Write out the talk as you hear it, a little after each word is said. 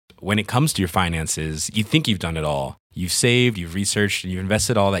When it comes to your finances, you think you've done it all. You've saved, you've researched, and you've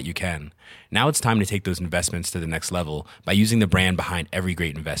invested all that you can. Now it's time to take those investments to the next level by using the brand behind every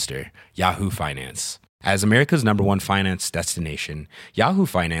great investor, Yahoo Finance. As America's #1 finance destination, Yahoo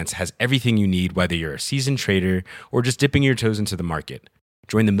Finance has everything you need, whether you're a seasoned trader or just dipping your toes into the market.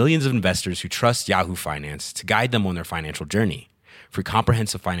 Join the millions of investors who trust Yahoo Finance to guide them on their financial journey. For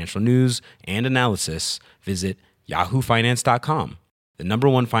comprehensive financial news and analysis, visit yahoofinance.com, the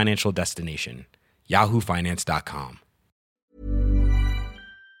 #1 financial destination, yahoofinance.com.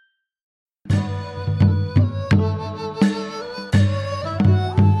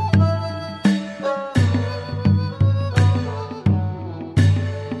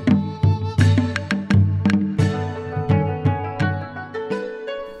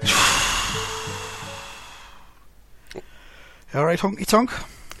 All right, Honky Tonk?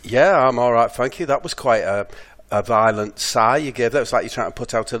 Yeah, I'm all right, thank you. That was quite a violent sigh you gave. That was like you're trying to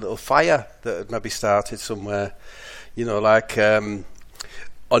put out a little fire that had maybe started somewhere, like on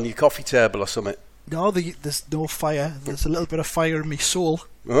your coffee table or something. No, there's no fire. There's a little bit of fire in my soul.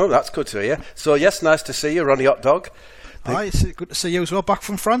 Oh, that's good to hear. So, yes, nice to see you, Ronnie Hot Dog. Aye, it's good to see you as well. Back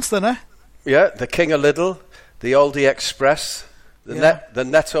from France then, eh? Yeah, the King of Lidl, the Aldi Express, the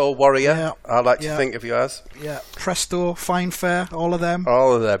Netto Warrior, I like to think of you as. Yeah, Presto, Fine Fare, all of them.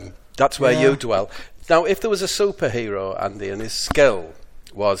 All of them. That's where you dwell. Now, if there was a superhero, Andy, and his skill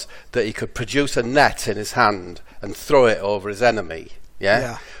was that he could produce a net in his hand and throw it over his enemy,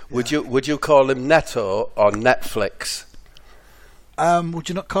 would you call him Netto or Netflix? Would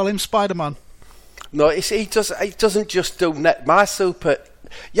you not call him Spider-Man? No, he doesn't just do net. My super...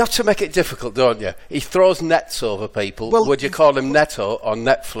 You have to make it difficult, don't you? He throws nets over people. Well, would you call him Netto or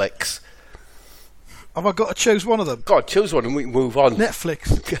Netflix? Have I got to choose one of them? God, choose one and we can move on. Netflix.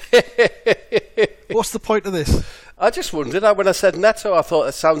 What's the point of this? I just wondered, when I said Netto, I thought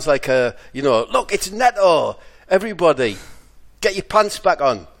it sounds like look, it's Netto. Everybody, get your pants back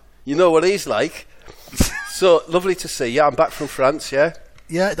on. You know what he's like. So, lovely to see you. I'm back from France, yeah?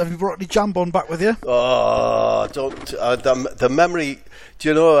 Yeah, have you brought any jambon back with you? Oh, don't... the memory... Do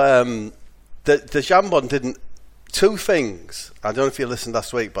you know, the jambon didn't... Two things. I don't know if you listened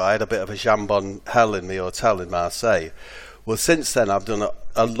last week, but I had a bit of a jambon hell in the hotel in Marseille. Well, since then, I've done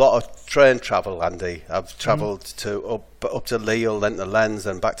a lot of train travel, Andy. I've travelled to up to Lille, then to Lens,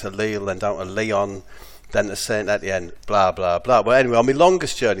 then back to Lille, then down to Lyon, then to Saint-Etienne, blah, blah, blah. Well, anyway, on my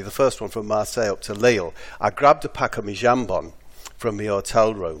longest journey, the first one from Marseille up to Lille, I grabbed a pack of my jambon from my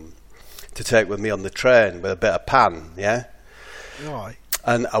hotel room to take with me on the train with a bit of pan, yeah? Right.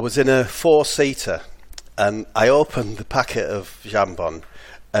 And I was in a 4-seater, and I opened the packet of jambon,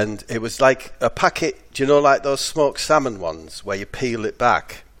 and it was like a packet, do you know, like those smoked salmon ones where you peel it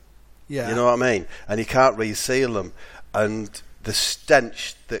back? Yeah. You know what I mean? And you can't reseal them. And the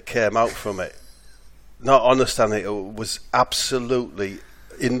stench that came out from it, not understanding it, was absolutely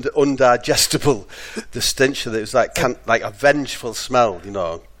undigestible. The stench of it was like a vengeful smell, you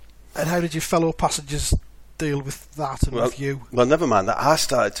know. And how did your fellow passengers deal with that and with you? Well, never mind that. I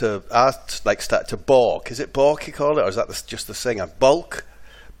started to balk. Is it balk you call it, or is that just the singer? Bulk?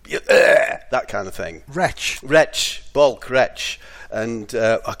 That kind of thing. Retch. Bulk, retch. And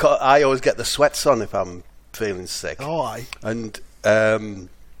I always get the sweats on if I'm feeling sick. Oh, aye. And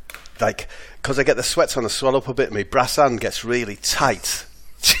because I get the sweats on, I swell up a bit, my brass hand gets really tight.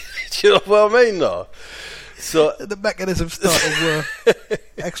 Do you know what I mean, though? So the mechanism started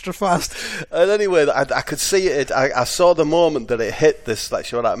extra fast. And anyway, I could see it. I saw the moment that it hit this,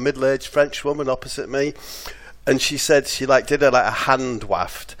 she was like a middle-aged French woman opposite me, and she said did a hand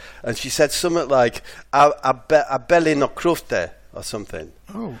waft, and she said something like "a belly no crufte" or something.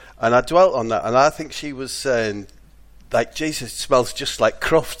 Oh. And I dwelt on that, and I think she was saying, Jesus, it smells just like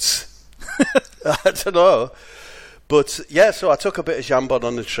crufts. I don't know. But, yeah, so I took a bit of jambon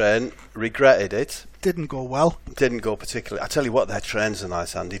on the train, regretted it. Didn't go well. Didn't go particularly. I tell you what, their trains are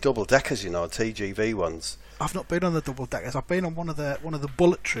nice, Andy. Double-deckers, TGV ones. I've not been on the double-deckers. I've been on one of the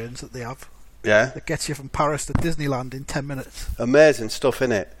bullet trains that they have. Yeah? That gets you from Paris to Disneyland in 10 minutes. Amazing stuff,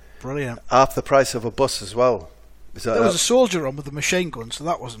 innit? Brilliant. Half the price of a bus as well. There was a soldier on with a machine gun, so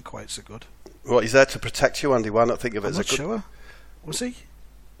that wasn't quite so good. What, he's there to protect you, Andy? Why not think of it as a good... I'm not sure. Was he?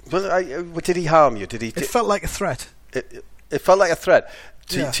 Well, did he harm you? Did he? It felt like a threat. It felt like a threat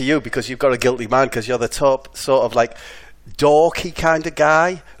to you because you've got a guilty mind because you're the top sort of dorky kind of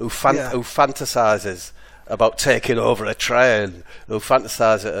guy who fantasises about taking over a train, who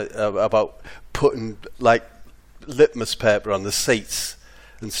fantasises about putting litmus paper on the seats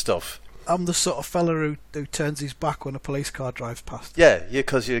and stuff. I'm the sort of fella who turns his back when a police car drives past. Yeah,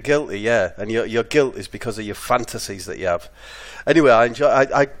 because you're guilty, yeah, and your guilt is because of your fantasies that you have. Anyway, I enjoy.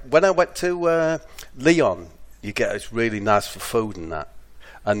 I when I went to Lyon, it's really nice for food and that.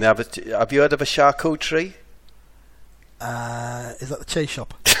 And they have you heard of a charcuterie? Is that the cheese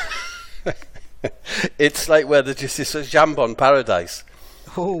shop? It's like where there's just this jambon paradise.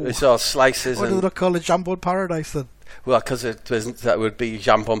 Oh, It's all slices. why do they not call it Jambon Paradise then? Well, because that would be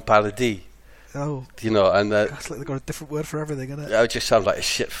jambon paradis, Oh, and it's like they've got a different word for everything, innit? it would just sound like a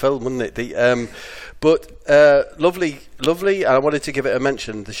shit film, wouldn't it? But lovely, and I wanted to give it a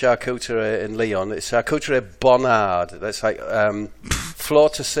mention. The charcuterie in Lyon, it's charcuterie Bonnard. That's like floor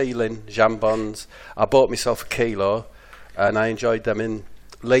to ceiling jambons. I bought myself a kilo, and I enjoyed them in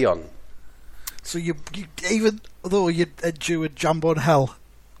Lyon. So you even though you endured Jambon hell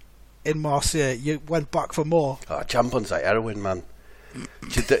in Marseille, you went back for more. Oh, jambon's like heroin, man.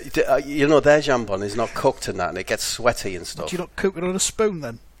 Their jambon is not cooked in that, and it gets sweaty and stuff. Do you not cook it on a spoon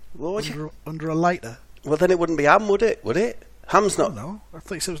then? Under a lighter? Well, then it wouldn't be ham, would it? Would it? Ham's not. No, I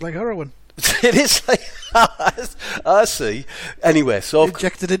thought it was like heroin. It is like. I see. Anyway, so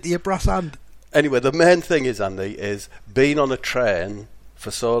Injected into your brass hand. anyway, the main thing is, Andy, is being on a train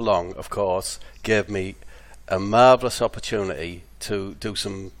for so long. Of course, gave me a marvellous opportunity to do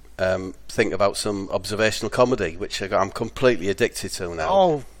some. Think about some observational comedy, which I'm completely addicted to now.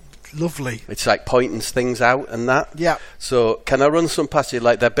 Oh, lovely. It's like pointing things out and that. Yeah. So can I run some past you?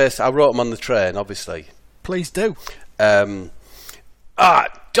 Like they're best. I wrote them on the train, obviously. Please do. Don't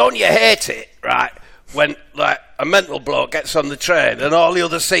you hate it, right? When like a mental bloke gets on the train and all the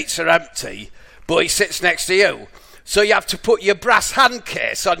other seats are empty, but he sits next to you, so you have to put your brass hand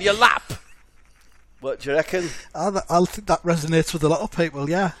case on your lap. What do you reckon? I think that resonates with a lot of people,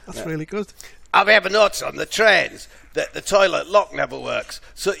 yeah. That's really good. Have you ever noticed on the trains that the toilet lock never works?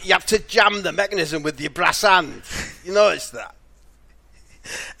 So you have to jam the mechanism with your brass hand. You notice that?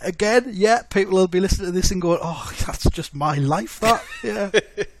 Again, yeah, people will be listening to this and going, oh, that's just my life, that. Yeah.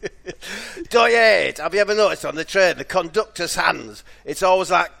 Don't you hate? Have you ever noticed on the train, the conductor's hands, it's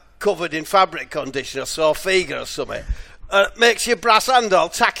always like covered in fabric conditioner, or Figa or something. It makes your brass hand all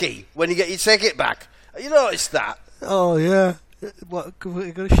tacky when you get your ticket back. You noticed that? Oh, yeah. What,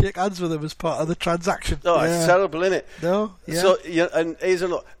 you're going to shake hands with them as part of the transaction. Oh, yeah. It's terrible, isn't it? No, yeah. So, and here's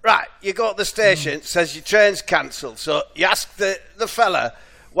another. Right, you go to the station, it says your train's cancelled. So you ask the fella,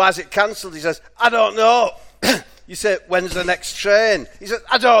 why is it cancelled? He says, I don't know. You say, when's the next train? He says,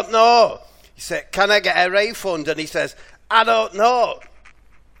 I don't know. You say, can I get a refund? And he says, I don't know.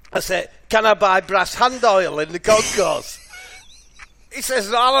 I say, can I buy brass hand oil in the concourse? He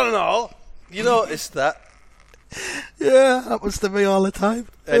says, I don't know. You noticed that? Yeah, happens to me all the time.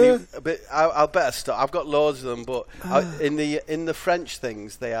 But I'll better stop. I've got loads of them, but in the French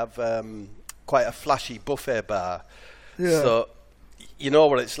things, they have quite a flashy buffet bar. Yeah. So you know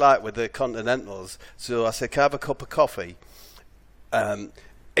what it's like with the continentals. So I said, can I have a cup of coffee?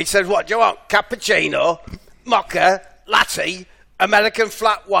 He said, what do you want? Cappuccino, mocha, latte, American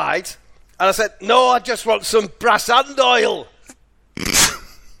flat white? And I said, no, I just want some brass hand oil.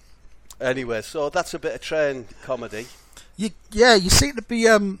 Anyway, so that's a bit of train comedy. You seem to be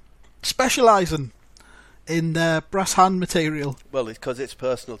specialising in brass hand material. Well, it's because it's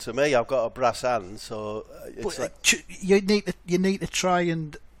personal to me. I've got a brass hand, so it's you need to try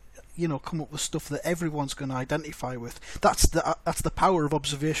and come up with stuff that everyone's going to identify with. That's the power of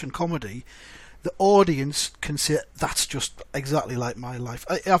observation comedy. The audience can say that's just exactly like my life.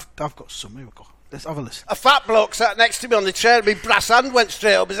 I've got some. Here we go. Let's have a listen. A fat bloke sat next to me on the train. My brass hand went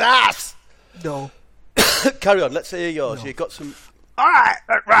straight up his ass. No. Carry on. Let's hear yours. No. You got some. All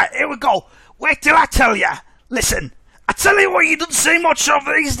right. Here we go. Wait till I tell you. Listen, I tell you what you don't see much of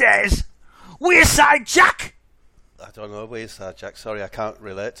these days. Wearside Jack. I don't know Wearside Jack. Sorry, I can't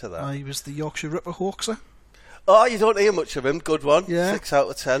relate to that. He was the Yorkshire Ripper hoaxer. Oh, you don't hear much of him. Good one. Yeah. 6 out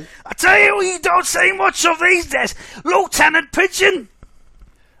of 10. I tell you what you don't see much of these days. Lieutenant Pigeon.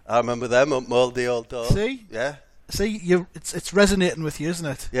 I remember them up Mouldy Old Door. See? Yeah. See, it's resonating with you, isn't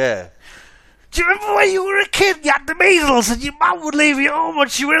it? Yeah. Do you remember when you were a kid, you had the measles and your mum would leave you home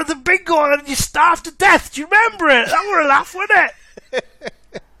and you were at the bingo and you starved to death? Do you remember it? That were a laugh, wasn't it?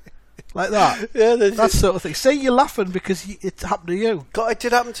 Like that? Yeah. That sort of thing. See, you're laughing because it happened to you. God, it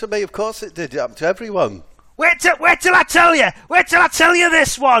did happen to me. Of course it did. It happened to everyone. Wait till I tell you. Wait till I tell you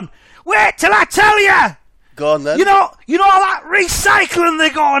this one. Wait till I tell you. Go on then. You know all that recycling they're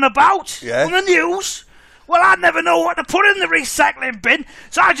going about on the news? Well, I never know what to put in the recycling bin,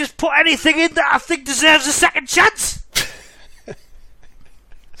 so I just put anything in that I think deserves a second chance.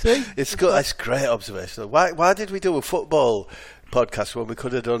 See? It's good. That's great observation. Why did we do a football podcast when we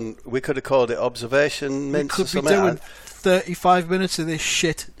could have called it Observation We Mints or could be something. doing 35 minutes of this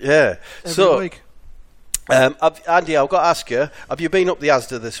shit Yeah. every week. Andy, I've got to ask you, have you been up the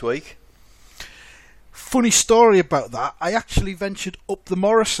Asda this week? Funny story about that. I actually ventured up the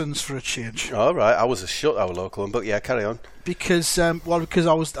Morrisons for a change All right, I was a shut our local one, but yeah, carry on. because I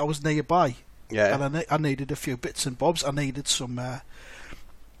was nearby. Yeah. And I needed a few bits and bobs. I needed some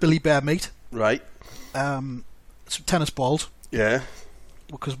Billy Bear meat, Right. some tennis balls Yeah.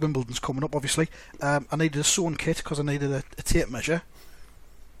 because Wimbledon's coming up, obviously. I needed a sewn kit because I needed a tape measure,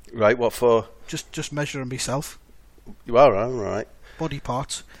 Right, what for? just measuring myself, You are all right. body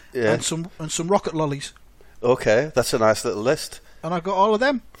parts, Yeah. and some rocket lollies. Okay, that's a nice little list. And I got all of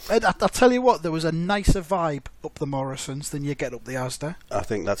them. And I'll tell you what, there was a nicer vibe up the Morrisons than you get up the Asda. I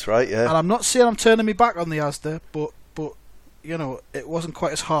think that's right, yeah. And I'm not saying I'm turning me back on the Asda, but you know, it wasn't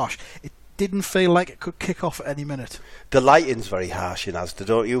quite as harsh. It didn't feel like it could kick off at any minute. The lighting's very harsh in Asda,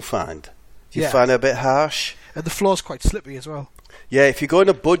 don't you find? Do you Yeah. find it a bit harsh? And the floor's quite slippy as well. Yeah, if you go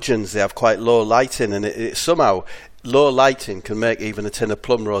into Budgeons, they have quite low lighting, and it somehow low lighting can make even a tin of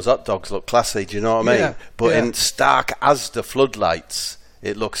Plumrose hot dogs look classy. Do you know what I mean? Yeah, But yeah. in stark Asda floodlights,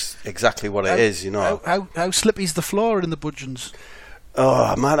 it looks exactly what it is. You know. How slippy's the floor in the Budgeons?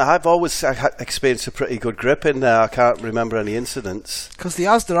 Oh man, I've always experienced a pretty good grip in there. I can't remember any incidents. Because the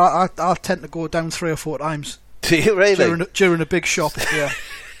Asda, I tend to go down 3 or 4 times Do you really? during a big shop. Yeah.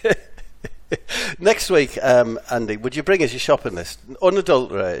 Next week, Andy, would you bring us your shopping list?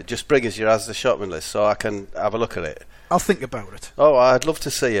 Unadulterated, just bring us your Asda shopping list so I can have a look at it. I'll think about it. Oh, I'd love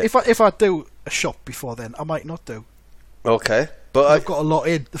to see it. If I do a shop before then, I might not do. Okay, but I've got a lot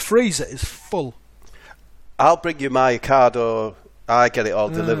in. The freezer is full. I'll bring you my card, or I get it all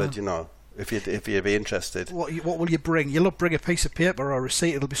delivered. You know, if you'd be interested. What will you bring? You'll not bring a piece of paper or a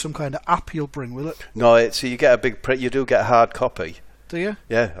receipt. It'll be some kind of app you'll bring, will it? No, so you get a big print. You do get a hard copy. Do you?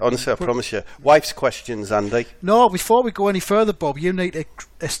 Yeah, honestly, I promise you. Wife's questions, Andy. No, before we go any further, Bob, you need to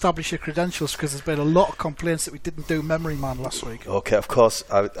establish your credentials because there's been a lot of complaints that we didn't do Memory Man last week. Okay, of course,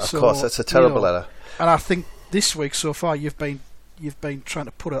 So, course, that's a terrible you know, error. And I think this week so far you've been trying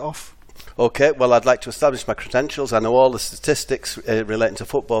to put it off. Okay, well, I'd like to establish my credentials. I know all the statistics relating to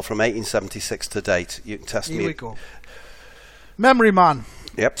football from 1876 to date. You can test me. Here we go. Memory Man.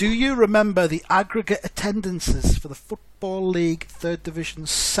 Yep. Do you remember the aggregate attendances for the Football League 3rd Division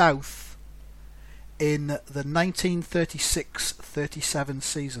South in the 1936-37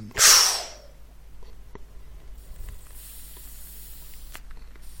 season?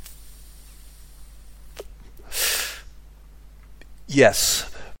 Yes.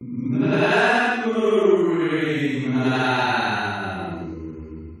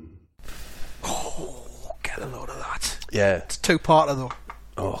 Oh, get a load of that. Yeah. It's 2-parter though.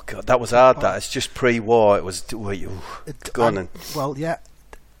 Oh god, that was hard. That it's just pre-war. It was. Go on then. Well, yeah.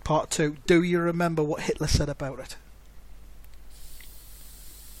 Part 2. Do you remember what Hitler said about it?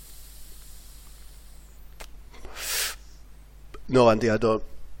 No, Andy, I don't.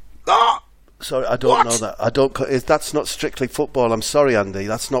 Ah! Sorry, I don't What? know that. I don't. That's not strictly football. I'm sorry, Andy.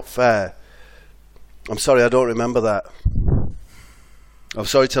 That's not fair. I'm sorry, I don't remember that. I'm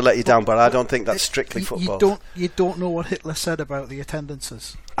sorry to let you down, but I don't think that's strictly football. You don't know what Hitler said about the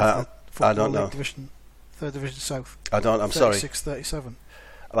attendances? I don't know. Third Division South. I don't. I'm sorry. 36-37.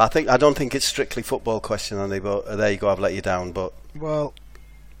 I don't think it's strictly football question, Andy. But there you go. I've let you down. But Well,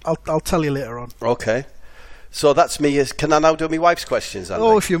 I'll tell you later on. okay. So that's me. Can I now do my wife's questions, Andy?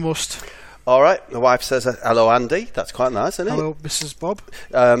 Oh, if you must. All right. The wife says, "Hello, Andy." That's quite nice, isn't it? Hello, Mrs. Bob.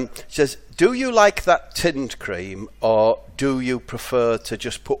 She says, "Do you like that tinned cream, or do you prefer to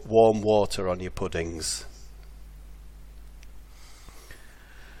just put warm water on your puddings?"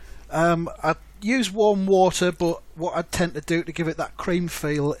 I'd use warm water, but what I tend to do to give it that cream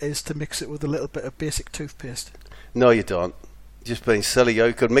feel is to mix it with a little bit of basic toothpaste. No, you don't. Just being silly.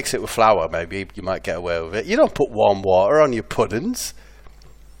 You could mix it with flour, maybe. You might get away with it. You don't put warm water on your puddings.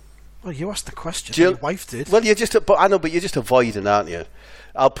 Well, you asked the question. Do you- Your wife did. Well, but I know, but you're just avoiding, aren't you?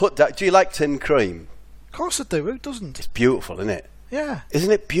 I'll put that. Do you like tinned cream? Of course I do. Who doesn't? It's beautiful, isn't it? Yeah,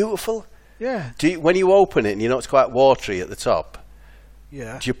 Isn't it beautiful? yeah, When you open it and you know it's quite watery at the top,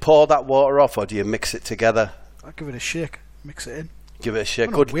 yeah. do you pour that water off or do you mix it together? I'll give it a shake. Mix it in. Give it a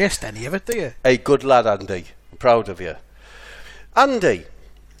shake. Don't Good. waste any of it, do you, Hey, good lad, Andy. I'm proud of you. Andy,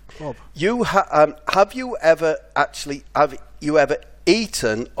 Bob? have you ever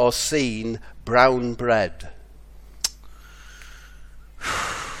eaten or seen brown bread?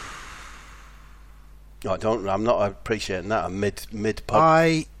 No, I don't. I'm not appreciating that. I'm mid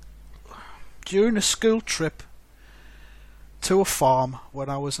pod. During a school trip to a farm when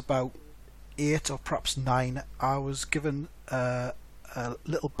I was about 8 or perhaps 9, I was given a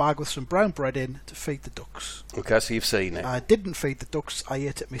little bag with some brown bread in to feed the ducks. Okay, so you've seen it. I didn't feed the ducks, I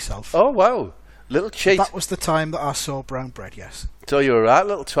ate it myself. Oh, wow. Little cheat. That was the time that I saw brown bread, yes. So you were a right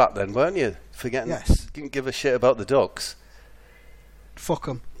little twat then, weren't you? Forgetting. Yes. Didn't give a shit about the ducks. Fuck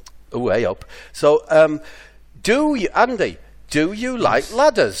 'em. Oh, way up. So, Andy, do you like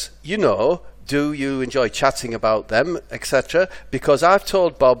ladders? You know, do you enjoy chatting about them, etc.? Because I've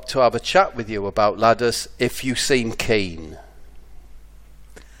told Bob to have a chat with you about ladders if you seem keen.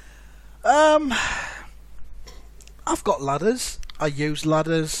 I've got ladders. I use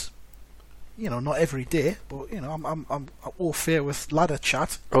ladders. You know, not every day, but you know, I'm all fair with ladder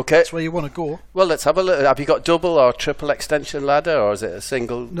chat. Okay. That's where you want to go. Well, let's have a look. Have you got double or triple extension ladder, or is it a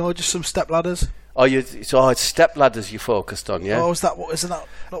single? No, just some step ladders. Oh, it's step ladders you focused on, yeah? Oh, isn't that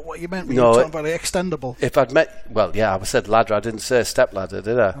not what you meant when No, you were talking about the extendable? If I'd met, well, yeah, I said ladder. I didn't say step ladder,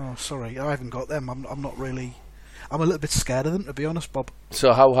 did I? Oh, sorry, I haven't got them. I'm not really. I'm a little bit scared of them, to be honest, Bob.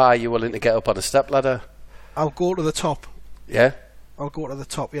 So how high are you willing to get up on a step ladder? I'll go to the top. Yeah. I'll go to the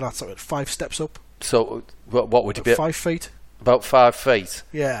top. You know, that's like 5 steps up. So what would you be? 5 feet. About 5 feet.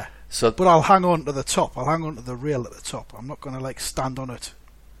 Yeah. So, but I'll hang on to the top. I'll hang on to the rail at the top. I'm not going to stand on it.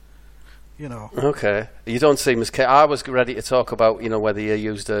 You know. Okay. You don't seem as keen. I was ready to talk about, whether you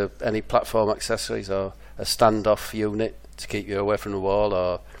used any platform accessories or a standoff unit to keep you away from the wall,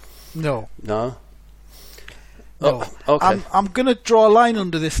 or no. No. No. Oh, okay. I'm going to draw a line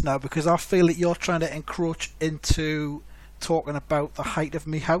under this now because I feel that you're trying to encroach into talking about the height of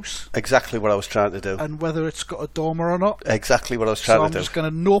me house. Exactly what I was trying to do. And whether it's got a dormer or not. Exactly what I was trying to do. So I'm just going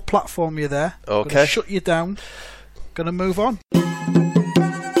to no platform you there. Okay. Going to shut you down. Going to move on.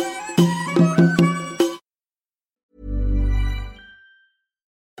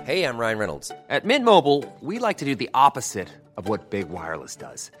 Hey, I'm Ryan Reynolds. At Mint Mobile, we like to do the opposite of what Big Wireless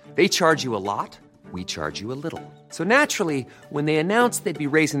does. They charge you a lot. We charge you a little. So naturally, when they announced they'd be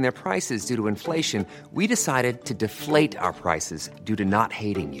raising their prices due to inflation, we decided to deflate our prices due to not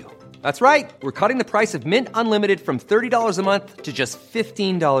hating you. That's right. We're cutting the price of Mint Unlimited from $30 a month to just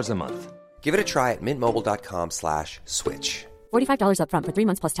 $15 a month. Give it a try at mintmobile.com/switch. $45 up front for 3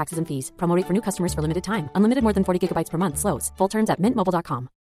 months plus taxes and fees. Promo rate for new customers for limited time. Unlimited more than 40 gigabytes per month. Slows full terms at mintmobile.com.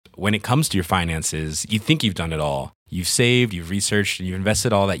 When it comes to your finances, you think you've done it all. You've saved, you've researched, and you've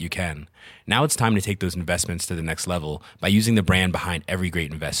invested all that you can. Now it's time to take those investments to the next level by using the brand behind every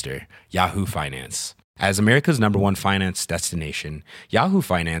great investor, Yahoo Finance. As America's #1 finance destination, Yahoo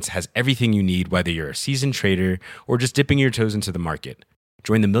Finance has everything you need, whether you're a seasoned trader or just dipping your toes into the market.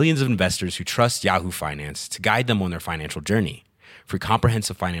 Join the millions of investors who trust Yahoo Finance to guide them on their financial journey. For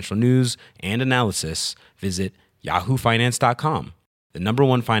comprehensive financial news and analysis, visit yahoofinance.com. The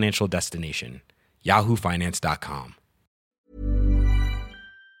 #1 financial destination, yahoofinance.com.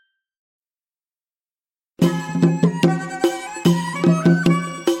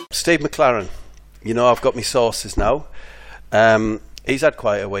 Steve McLaren, I've got my sources now. He's had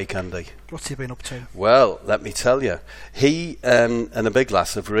quite a week, Andy. What's he been up to? Well, let me tell you. He and the big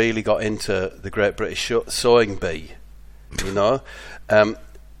lass have really got into the Great British Sewing Bee,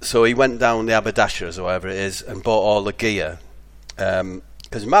 So he went down the Haberdashers or whatever it is and bought all the gear.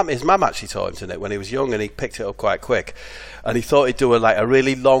 Because his mum actually taught him to knit when he was young, and he picked it up quite quick. And he thought he'd do a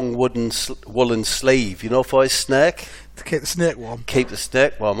really long woolen sleeve, for his snake. To keep the snake warm. Keep the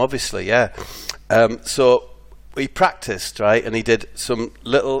snake warm, obviously, yeah. So he practiced, right, and he did some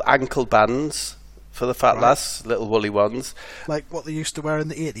little ankle bands for the fat lass, little woolly ones. Like what they used to wear in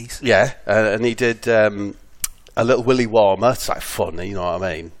the 80s? Yeah, and he did a little willy warmer. It's like fun, you know what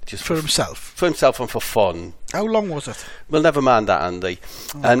I mean? Just for himself? For himself and for fun. How long was it? Well, never mind that, Andy.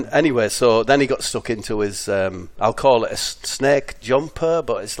 Oh. And anyway, so then he got stuck into his, I'll call it a snake jumper,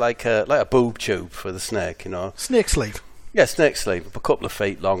 but it's like a boob tube for the snake, Snake sleeve? Yeah, snake sleeve, a couple of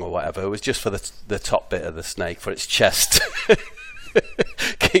feet long or whatever. It was just for the top bit of the snake, for its chest.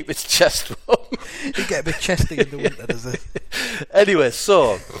 Keep its chest warm. You get a bit chesty in the winter, does it? Anyway,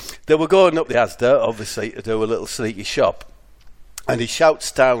 so they were going up the Asda, obviously, to do a little sneaky shop. And he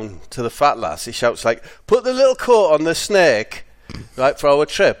shouts down to the fat lass, he shouts like, "Put the little coat on the snake, right, for our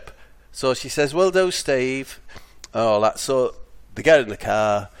trip." So she says, "Will do, Steve." All that. So they get in the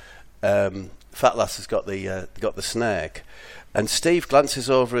car. Fat lass has got the snake, and Steve glances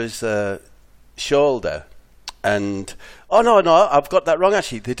over his shoulder, and no, I've got that wrong.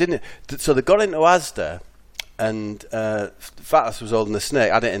 Actually, they didn't. So they got into Asda, and fat lass was holding the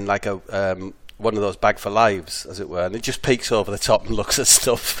snake. Had it in like a one of those bag for lives, as it were, and it just peeks over the top and looks at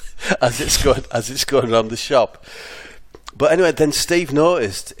stuff as it's going around the shop. But anyway, then Steve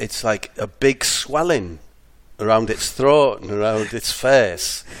noticed it's like a big swelling around its throat and around its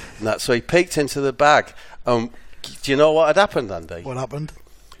face. And that, so he peeked into the bag. Do you know what had happened, Andy? What happened?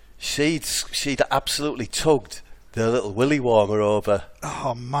 She'd absolutely tugged the little willy warmer over.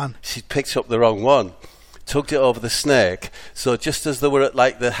 Oh, man. She'd picked up the wrong one. Tugged it over the snake. So just as they were at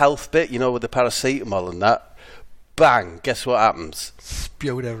like the health bit, with the paracetamol and that, bang, guess what happens?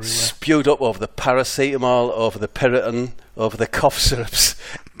 Spewed everywhere. Spewed up over the paracetamol, over the Piriton, over the cough syrups,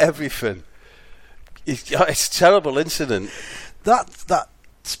 everything. It's a terrible incident. That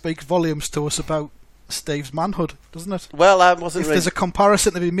speaks volumes to us about Steve's manhood, doesn't it? Well, I wasn't. If there's a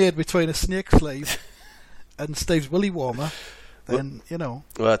comparison to be made between a snake sleeve and Steve's willy warmer, then Well,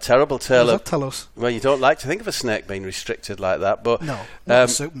 a terrible tale. What does that tell us? Well, you don't like to think of a snake being restricted like that, but no, not a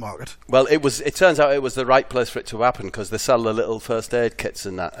supermarket. Well, it turns out it was the right place for it to happen because they sell the little first aid kits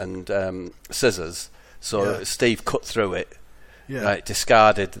and that, and scissors. So Steve cut through it. Yeah. Right,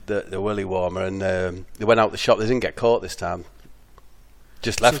 discarded the willy warmer, and they went out the shop. They didn't get caught this time.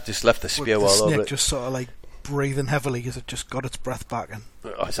 Just left the spew all over it. The snake just sort of like breathing heavily as it just got its breath back in.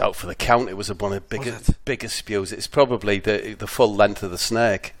 It's out for the count. It was one of the biggest spews. It's probably the full length of the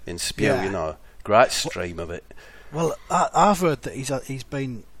snake in spew. Great stream of it. Well, I've heard that he's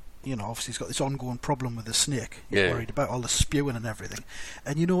been. Obviously he's got this ongoing problem with the snake. He's worried about all the spewing and everything.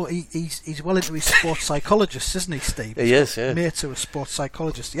 And he's well into his sports psychologist, isn't he, Steve? He is, yeah. Mates to a sports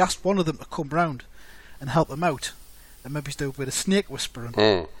psychologist. He asked one of them to come round and help him out, and maybe do a bit of snake whispering.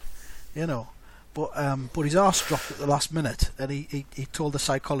 But his arse dropped at the last minute, and he told the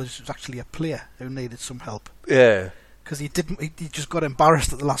psychologist it was actually a player who needed some help. Yeah. Because he just got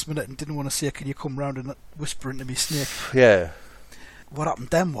embarrassed at the last minute and didn't want to say, "Can you come round and whisper into me, snake?" Yeah. What happened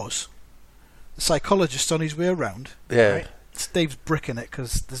then was the psychologist on his way around. Yeah. Right, Steve's bricking it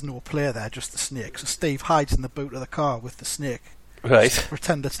because there's no player there, just the snake. So Steve hides in the boot of the car with the snake. Right. To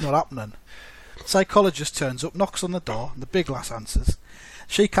pretend it's not happening. Psychologist turns up, knocks on the door, and the big lass answers.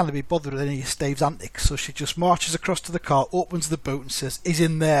 She can't be bothered with any of Steve's antics, so she just marches across to the car, opens the boot, and says, "He's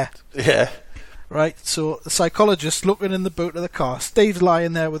in there." Yeah. Right. So the psychologist looking in the boot of the car. Steve's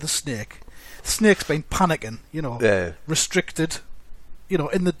lying there with the snake. The snake's been panicking. Restricted.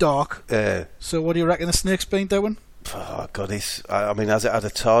 In the dark. So what do you reckon the snake's been doing? Oh, God, has it had a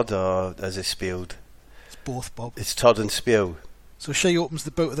Todd or has it spewed? It's both, Bob. It's Todd and spew. So she opens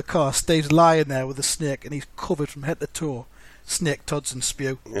the boot of the car. Steve's lying there with the snake, and he's covered from head to toe. Snake, Todds and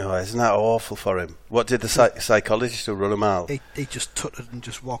spew. Isn't that awful for him? What did the psychologist do, run him out? He just tutted and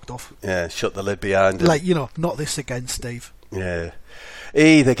just walked off. Yeah, shut the lid behind him. Not this again, Steve. Yeah.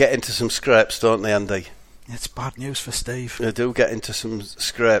 They get into some scrapes, don't they, Andy? It's bad news for Steve. They do get into some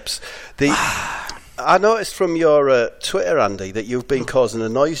scrapes. I noticed from your Twitter, Andy, that you've been causing a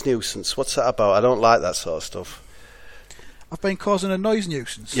noise nuisance. What's that about? I don't like that sort of stuff. I've been causing a noise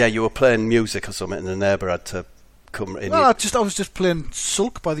nuisance? Yeah, you were playing music or something and the neighbour had to come in. Well, I was just playing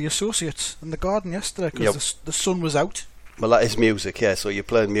Sulk by the Associates in the garden yesterday because the sun was out. Well, that is music, yeah, so you're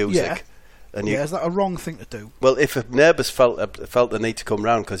playing music. Yeah. And is that a wrong thing to do? Well, if a neighbour's felt the need to come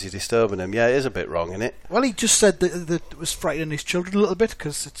round because you're disturbing him, it is a bit wrong, isn't it? Well, he just said that it was frightening his children a little bit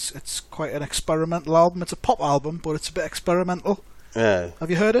because it's quite an experimental album. It's a pop album, but it's a bit experimental. Yeah. Have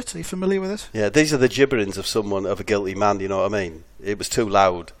you heard it? Are you familiar with it? Yeah, these are the gibberings of a guilty man, you know what I mean? It was too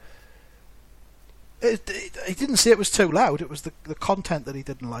loud. He didn't say it was too loud, it was the content that he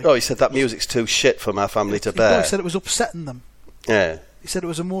didn't like. Oh, he said that music's too shit for my family to bear. He said it was upsetting them. Yeah. He said it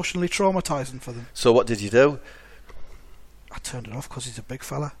was emotionally traumatising for them. So what did you do? I turned it off because he's a big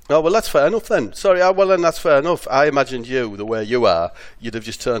fella. Oh, well, that's fair enough then. Sorry, well then that's fair enough. I imagined you, the way you are, you'd have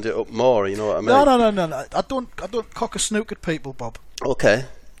just turned it up more, you know what I mean? No. I don't cock a snook at people, Bob. Okay.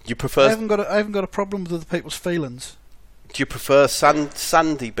 You prefer... I haven't got a problem with other people's feelings. Do you prefer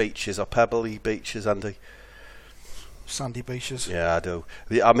sandy beaches or pebbly beaches, Andy? Sandy beaches. Yeah, I do.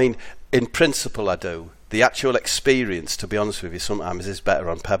 I mean, in principle, I do. The actual experience, to be honest with you, sometimes is better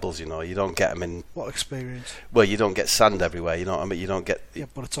on pebbles, you know. You don't get them in... What experience? Well, you don't get sand everywhere, you know what I mean? You don't get... Yeah,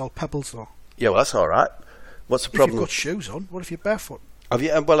 but it's all pebbles, though. Yeah, well, that's all right. What's the problem? If you've got shoes on, what if you're barefoot? Have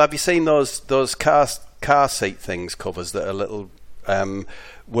you seen those car seat things covers that are little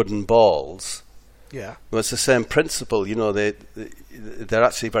wooden balls? Yeah. Well, it's the same principle, you know. They're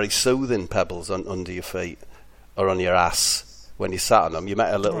actually very soothing pebbles under your feet or on your ass when you sat on them. You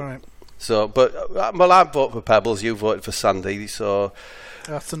met a little... Right. So, but I voted for pebbles. You voted for sandy. So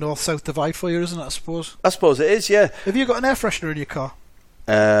that's the north-south divide for you, isn't it? I suppose. I suppose it is. Yeah. Have you got an air freshener in your car?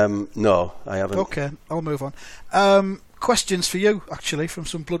 No, I haven't. Okay, I'll move on. Questions for you, actually, from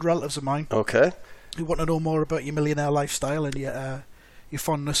some blood relatives of mine. Okay. Who want to know more about your millionaire lifestyle and your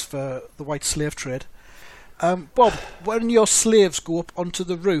fondness for the white slave trade. Bob, when your slaves go up onto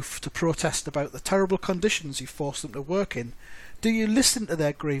the roof to protest about the terrible conditions you force them to work in, do you listen to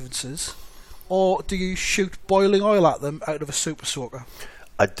their grievances, or do you shoot boiling oil at them out of a super soaker?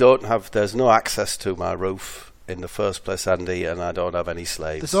 There's no access to my roof in the first place, Andy, and I don't have any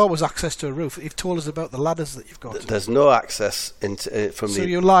slaves. There's always access to a roof. You've told us about the ladders that you've got. There's no access So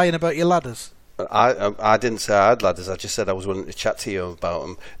you're lying about your ladders? I didn't say I had ladders, I just said I was willing to chat to you about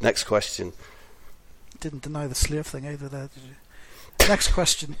them. Next question. Didn't deny the slave thing either there, did you? Next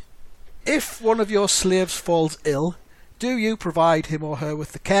question. If one of your slaves falls ill, do you provide him or her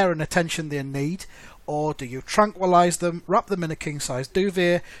with the care and attention they need, or do you tranquilise them, wrap them in a king-size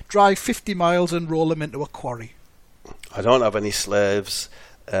duvet, drive 50 miles and roll them into a quarry? I don't have any slaves.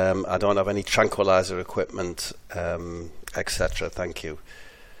 I don't have any tranquilizer equipment, etc. Thank you.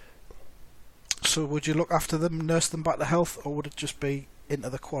 So would you look after them, nurse them back to health, or would it just be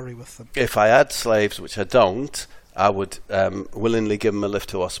into the quarry with them? If I had slaves, which I don't, I would willingly give them a lift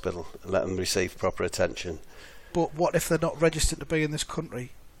to hospital and let them receive proper attention. But what if they're not registered to be in this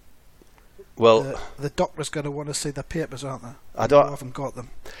country? Well, the doctor's going to want to see their papers, aren't they? I haven't got them.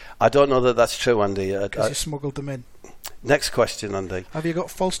 I don't know that that's true, Andy. Because you smuggled them in. Next question, Andy. Have you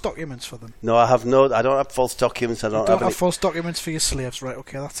got false documents for them? No, I don't have false documents. I don't have false documents for your slaves, right?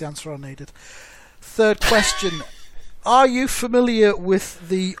 Okay, that's the answer I needed. Third question. Are you familiar with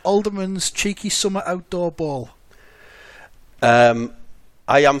the Alderman's Cheeky Summer Outdoor Ball?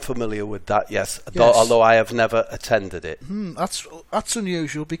 I am familiar with that, yes. Although I have never attended it. That's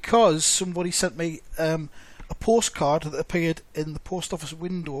unusual, because somebody sent me a postcard that appeared in the post office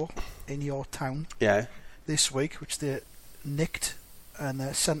window in your town this week, which they nicked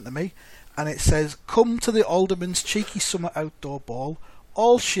and sent to me, and it says, "Come to the Alderman's Cheeky Summer Outdoor Ball.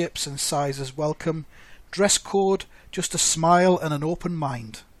 All shapes and sizes welcome. Dress code, just a smile and an open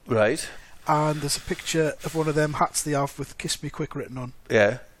mind." Right. And there's a picture of one of them hats they have with "Kiss Me Quick" written on.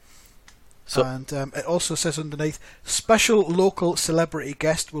 Yeah. So and it also says underneath, "Special local celebrity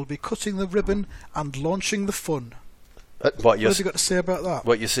guest will be cutting the ribbon and launching the fun." What have you got to say about that?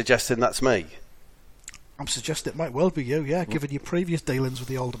 What you're suggesting that's me? I'm suggesting it might well be you, given your previous dealings with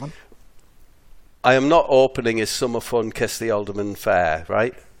the Alderman. I am not opening his Summer Fun Kiss the Alderman Fair,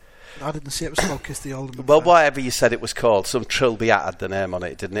 right? I didn't say it was called Kiss the Alderman Well, Fair. whatever you said it was called, some Trilby had the name on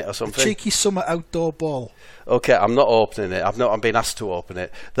it, didn't it, or something? The Cheeky Summer Outdoor Ball. Okay, I'm not opening it. I'm being asked to open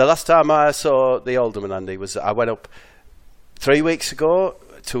it. The last time I saw the Alderman, Andy, was I went up 3 weeks ago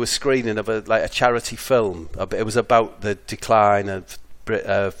to a screening of a charity film. It was about the decline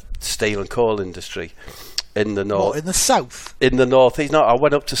of steel and coal industry in the north. What, in the south? In the north. I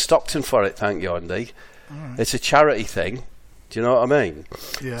went up to Stockton for it, thank you, Andy. Right. It's a charity thing. Do you know what I mean?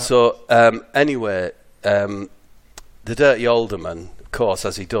 Yeah. So, anyway, the dirty Alderman, of course,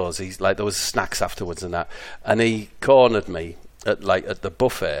 as he does, there was snacks afterwards and that, and he cornered me at the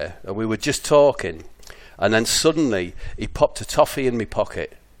buffet, and we were just talking, and then suddenly he popped a toffee in my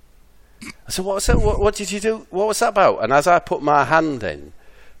pocket. I said, "What was that? What did you do? What was that about?" And as I put my hand in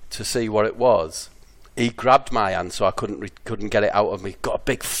to see what it was, he grabbed my hand so I couldn't get it out of me. Got a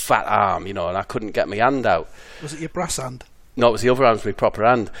big fat arm, and I couldn't get my hand out. Was it your brass hand? No, it was the other hand, my proper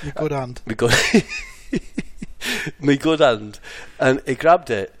hand. Your good hand. My good hand. And he grabbed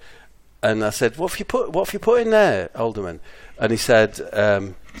it, and I said, "What have you put in there, Alderman?" And he said,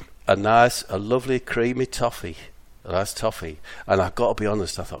 a lovely creamy toffee. A nice toffee. And I've got to be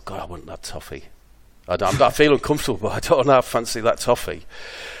honest, I thought, God, I want that toffee. I feel uncomfortable, but I don't know, I fancy that toffee.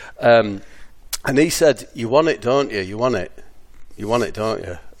 And he said, "You want it, don't you? You want it. You want it, don't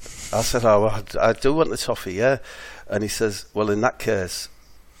you?" I said, "Oh, well, I do want the toffee, yeah." And he says, "Well, in that case,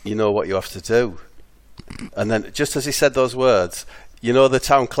 you know what you have to do." And then, just as he said those words, the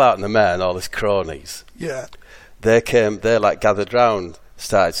town clerk and the mayor and all his cronies. Yeah. They gathered round,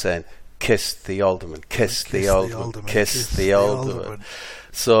 started saying, "Kiss the Alderman, kiss the Alderman, kiss the Alderman."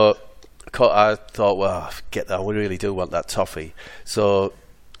 So I thought, well, forget that. We really do want that toffee. So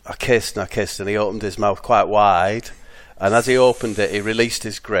I kissed, and he opened his mouth quite wide. And as he opened it, he released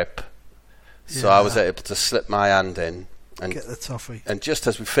his grip. So I was able to slip my hand in and get the toffee. And just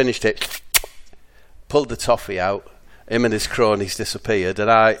as we finished it, pulled the toffee out. Him and his cronies disappeared, and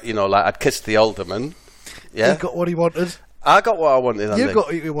I'd kissed the Alderman. Yeah, he got what he wanted. I got what I wanted. You got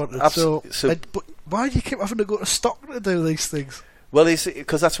what you wanted. But why do you keep having to go to Stockton to do these things? Well,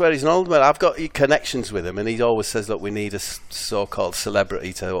 because that's where he's an Alderman. I've got connections with him, and he always says, "Look, we need a so-called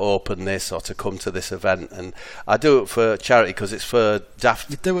celebrity to open this or to come to this event." And I do it for charity because it's for daft.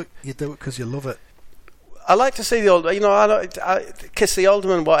 You do it because you love it. I like to see the Alderman. I kiss the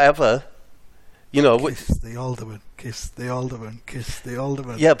Alderman, whatever. Kiss the Alderman, kiss the Alderman, kiss the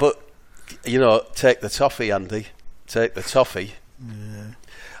Alderman. Yeah, but You know, take the toffee, Andy. Take the toffee. Yeah.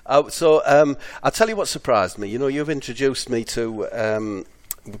 I'll tell you what surprised me. You know, you've introduced me to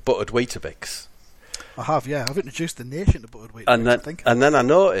buttered Weetabix. I have, yeah. I've introduced the nation to buttered Weetabix, And then, I think. and then I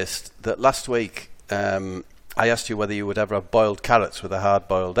noticed that last week I asked you whether you would ever have boiled carrots with a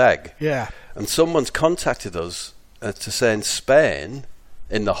hard-boiled egg. Yeah. And someone's contacted us to say in Spain,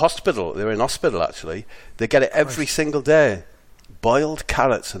 in the hospital, they're in hospital actually, they get it every single day. Boiled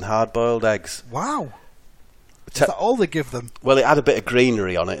carrots and hard-boiled eggs. Wow. Is that all they give them? Well, it had a bit of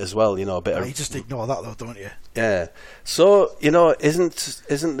greenery on it as well, you know, a bit You of... just ignore that though, don't you? Yeah. So, you know, isn't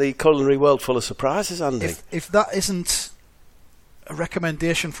the culinary world full of surprises, Andy? If that isn't a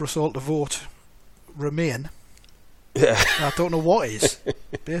recommendation for us all to vote Remain, Yeah. I don't know what is,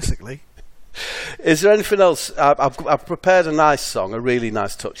 basically. Is there anything else? I've prepared a nice song, a really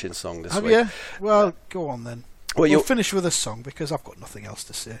nice touching song this Have week. you? Well, go on then. Well, We'll finish with a song because I've got nothing else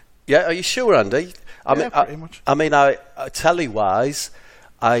to say. Yeah, are you sure, Andy? Pretty much. I mean, telly-wise,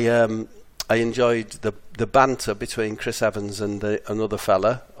 I enjoyed the banter between Chris Evans and another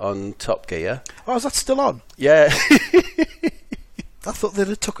fella on Top Gear. Oh, is that still on? Yeah. I thought they'd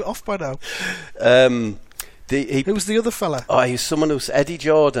have took it off by now. Who was the other fella? Oh, he's someone who's Eddie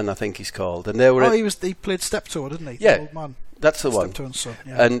Jordan, I think he's called, and they were. He played Steptoe, didn't he? Yeah, The old man. That's the one. Steptoe and Son.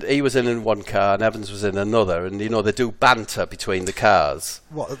 Yeah. And he was in one car, and Evans was in another, and you know they do banter between the cars.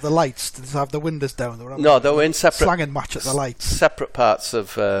 What, the lights? Did they have the windows down? No, they were in separate slanging match at the lights. Separate parts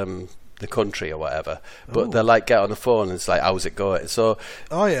of the country or whatever. But they like get on the phone and it's like, how's it going? So,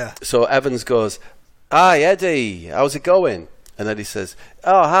 So Evans goes, hi Eddie, how's it going? And then he says,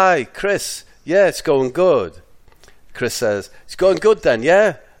 oh hi Chris, yeah it's going good. Chris says, it's going good then,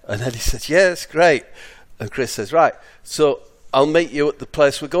 yeah? And then he says, yeah it's great. And Chris says, right, so I'll meet you at the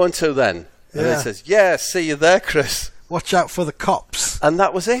place we're going to then. And he says, yeah, see you there Chris. Watch out for the cops. And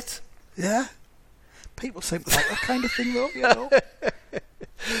that was it. Yeah. People seem to like that kind of thing though, you know.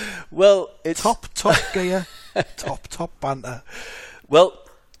 Well, it's top gear, top banter. Well,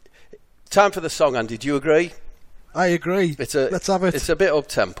 time for the song, Andy. Do you agree? I agree. Let's have it. It's a bit up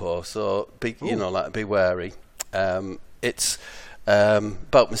tempo, so be wary. It's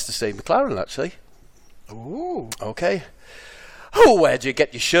about Mr. Steve McLaren, actually. Ooh. Okay. Oh, where'd you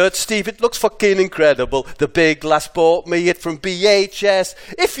get your shirt, Steve? It looks fucking incredible. The big lass bought me it from BHS.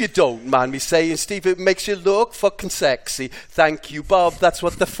 If you don't mind me saying, Steve, it makes you look fucking sexy. Thank you, Bob. That's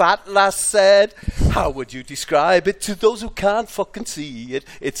what the fat lass said. How would you describe it to those who can't fucking see it?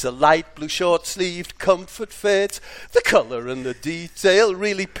 It's a light blue short-sleeved comfort fit. The colour and the detail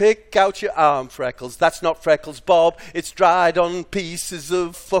really pick out your arm freckles. That's not freckles, Bob. It's dried on pieces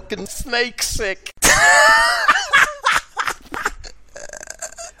of fucking snake sick.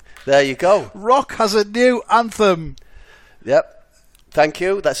 There you go. Rock has a new anthem. Yep. Thank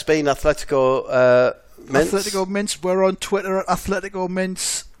you. That's been Athletico Mints. Athletico Mints. We're on Twitter at Athletico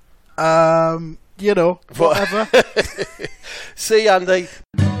Mints. You know, whatever. See you, Andy.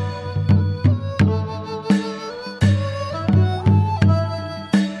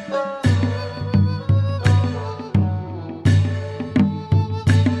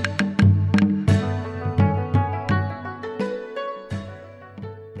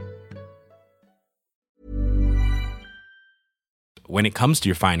 When it comes to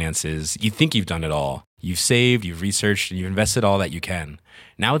your finances, you think you've done it all. You've saved, you've researched, and you've invested all that you can.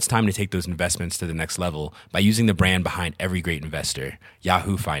 Now it's time to take those investments to the next level by using the brand behind every great investor,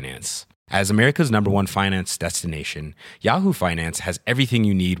 Yahoo Finance. As America's #1 finance destination, Yahoo Finance has everything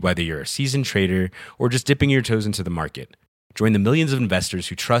you need, whether you're a seasoned trader or just dipping your toes into the market. Join the millions of investors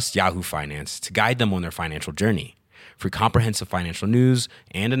who trust Yahoo Finance to guide them on their financial journey. For comprehensive financial news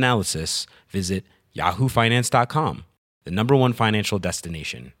and analysis, visit yahoofinance.com. The #1 financial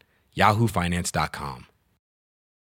destination, yahoofinance.com.